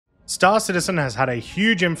Star Citizen has had a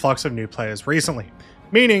huge influx of new players recently,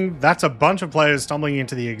 meaning that's a bunch of players stumbling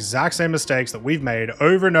into the exact same mistakes that we've made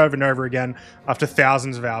over and over and over again after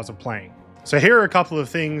thousands of hours of playing. So here are a couple of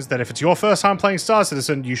things that if it's your first time playing Star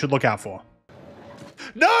Citizen, you should look out for.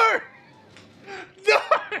 No! No!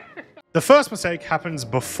 The first mistake happens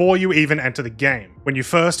before you even enter the game, when you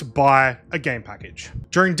first buy a game package.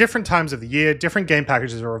 During different times of the year, different game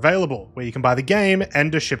packages are available, where you can buy the game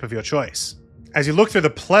and a ship of your choice. As you look through the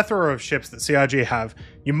plethora of ships that CIG have,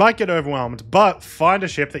 you might get overwhelmed, but find a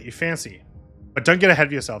ship that you fancy. But don't get ahead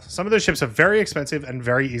of yourself. Some of those ships are very expensive and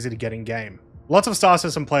very easy to get in game. Lots of Star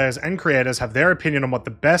Citizen players and creators have their opinion on what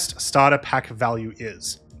the best starter pack value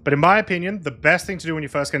is. But in my opinion, the best thing to do when you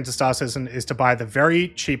first get into Star Citizen is to buy the very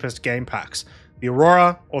cheapest game packs, the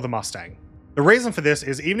Aurora or the Mustang. The reason for this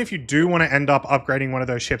is even if you do want to end up upgrading one of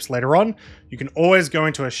those ships later on, you can always go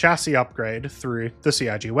into a chassis upgrade through the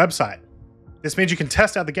CIG website. This means you can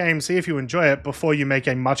test out the game, see if you enjoy it before you make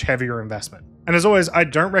a much heavier investment. And as always, I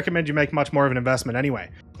don't recommend you make much more of an investment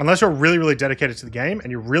anyway. Unless you're really, really dedicated to the game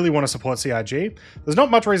and you really want to support CIG, there's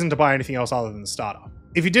not much reason to buy anything else other than the starter.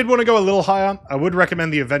 If you did want to go a little higher, I would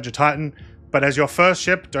recommend the Avenger Titan, but as your first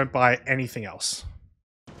ship, don't buy anything else.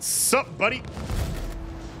 Sup, buddy?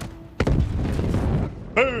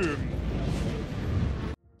 Boom!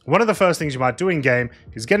 One of the first things you might do in game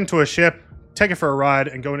is get into a ship, take it for a ride,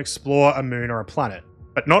 and go and explore a moon or a planet.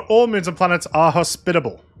 But not all moons and planets are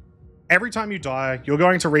hospitable. Every time you die, you're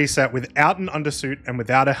going to reset without an undersuit and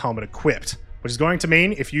without a helmet equipped, which is going to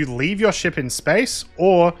mean if you leave your ship in space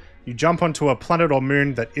or you jump onto a planet or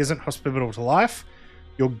moon that isn't hospitable to life,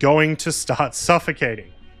 you're going to start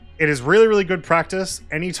suffocating. It is really, really good practice.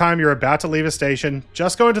 Anytime you're about to leave a station,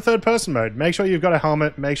 just go into third person mode. Make sure you've got a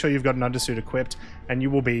helmet, make sure you've got an undersuit equipped, and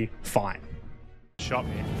you will be fine. Shot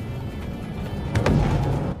me.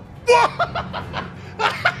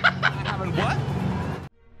 What?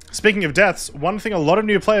 Speaking of deaths, one thing a lot of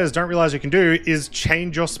new players don't realize you can do is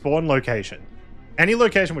change your spawn location. Any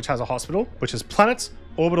location which has a hospital, which is planets,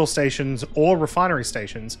 orbital stations, or refinery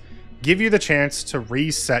stations, give you the chance to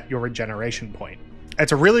reset your regeneration point.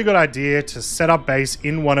 It's a really good idea to set up base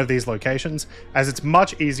in one of these locations, as it's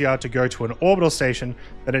much easier to go to an orbital station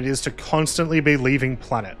than it is to constantly be leaving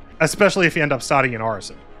planet, especially if you end up starting in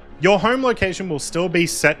Orison. Your home location will still be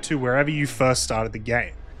set to wherever you first started the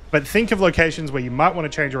game, but think of locations where you might want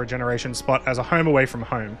to change your regeneration spot as a home away from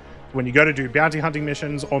home when you go to do bounty hunting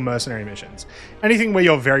missions or mercenary missions, anything where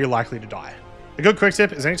you're very likely to die. A good quick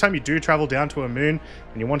tip is anytime you do travel down to a moon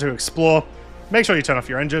and you want to explore, make sure you turn off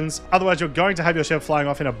your engines, otherwise you're going to have your ship flying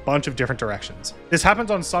off in a bunch of different directions. This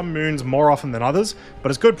happens on some moons more often than others,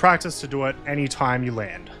 but it's good practice to do it anytime you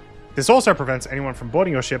land. This also prevents anyone from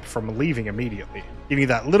boarding your ship from leaving immediately, giving you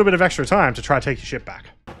that little bit of extra time to try to take your ship back.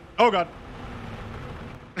 Oh god.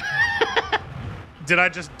 Did I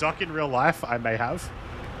just duck in real life? I may have.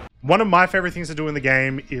 One of my favorite things to do in the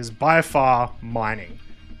game is by far mining.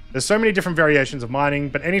 There's so many different variations of mining,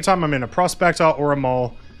 but anytime I'm in a prospector or a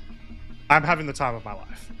mole, I'm having the time of my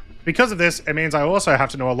life. Because of this, it means I also have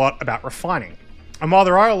to know a lot about refining. And while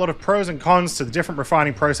there are a lot of pros and cons to the different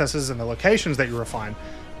refining processes and the locations that you refine,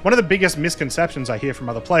 one of the biggest misconceptions I hear from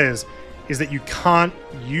other players is that you can't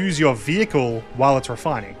use your vehicle while it's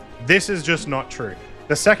refining. This is just not true.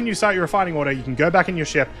 The second you start your refining order, you can go back in your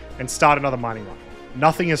ship and start another mining run.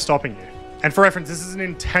 Nothing is stopping you. And for reference, this is an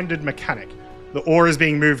intended mechanic. The ore is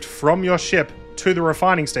being moved from your ship to the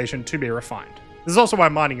refining station to be refined. This is also why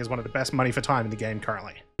mining is one of the best money for time in the game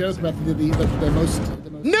currently.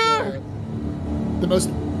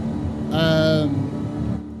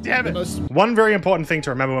 One very important thing to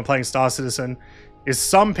remember when playing Star Citizen is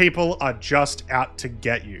some people are just out to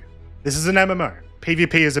get you. This is an MMO.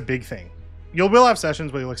 PvP is a big thing. You will have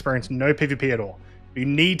sessions where you'll experience no PvP at all. You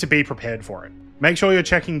need to be prepared for it. Make sure you're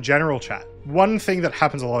checking general chat. One thing that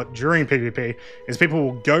happens a lot during PvP is people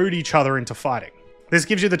will goad each other into fighting. This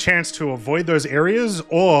gives you the chance to avoid those areas,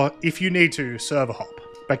 or if you need to, server hop.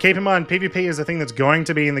 But keep in mind, PvP is a thing that's going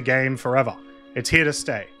to be in the game forever. It's here to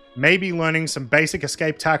stay. Maybe learning some basic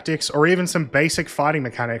escape tactics or even some basic fighting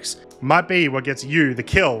mechanics might be what gets you the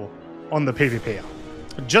kill on the PvP.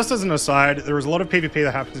 Just as an aside, there is a lot of PvP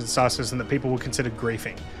that happens in Star Citizen that people would consider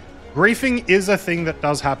griefing. Griefing is a thing that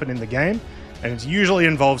does happen in the game, and it usually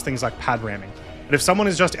involves things like pad ramming. But if someone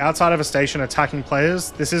is just outside of a station attacking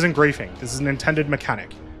players, this isn't griefing. This is an intended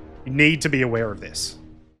mechanic. You need to be aware of this.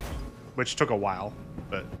 Which took a while,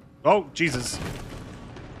 but... oh, Jesus.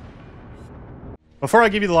 Before I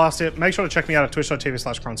give you the last tip, make sure to check me out at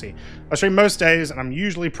twitch.tv/Croncy. I stream most days, and I'm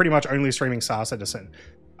usually pretty much only streaming Star Citizen.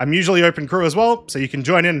 I'm usually open crew as well, so you can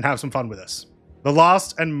join in and have some fun with us. The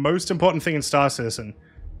last and most important thing in Star Citizen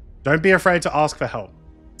Don't be afraid to ask for help.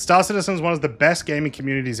 Star Citizen is one of the best gaming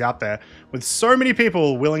communities out there, with so many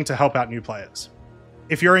people willing to help out new players.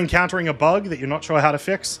 If you're encountering a bug that you're not sure how to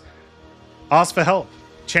fix, ask for help.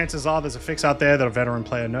 Chances are there's a fix out there that a veteran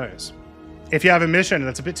player knows. If you have a mission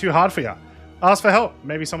that's a bit too hard for you, ask for help.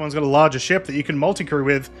 Maybe someone's got a larger ship that you can multi-crew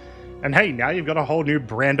with, and hey, now you've got a whole new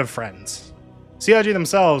brand of friends. CIG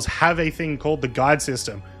themselves have a thing called the guide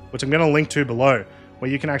system, which I'm going to link to below, where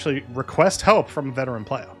you can actually request help from a veteran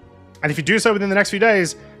player. And if you do so within the next few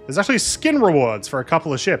days, there's actually skin rewards for a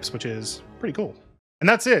couple of ships, which is pretty cool. And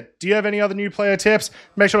that's it. Do you have any other new player tips?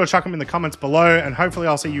 Make sure to chuck them in the comments below, and hopefully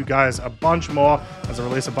I'll see you guys a bunch more as I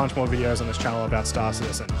release a bunch more videos on this channel about Star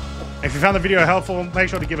Citizen. If you found the video helpful, make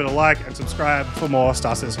sure to give it a like and subscribe for more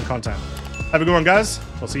Star Citizen content. Have a good one, guys.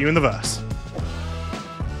 We'll see you in the verse.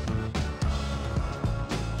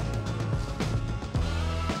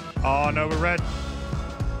 Oh no, we're red.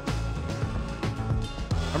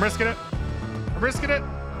 I'm risking it. I'm risking it.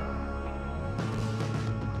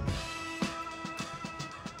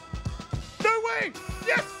 No way!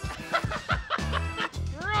 Yes!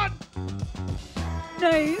 Run!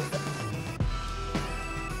 Nice.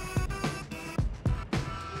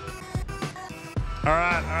 All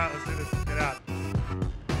right, let's do this. Get out.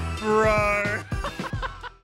 Bro.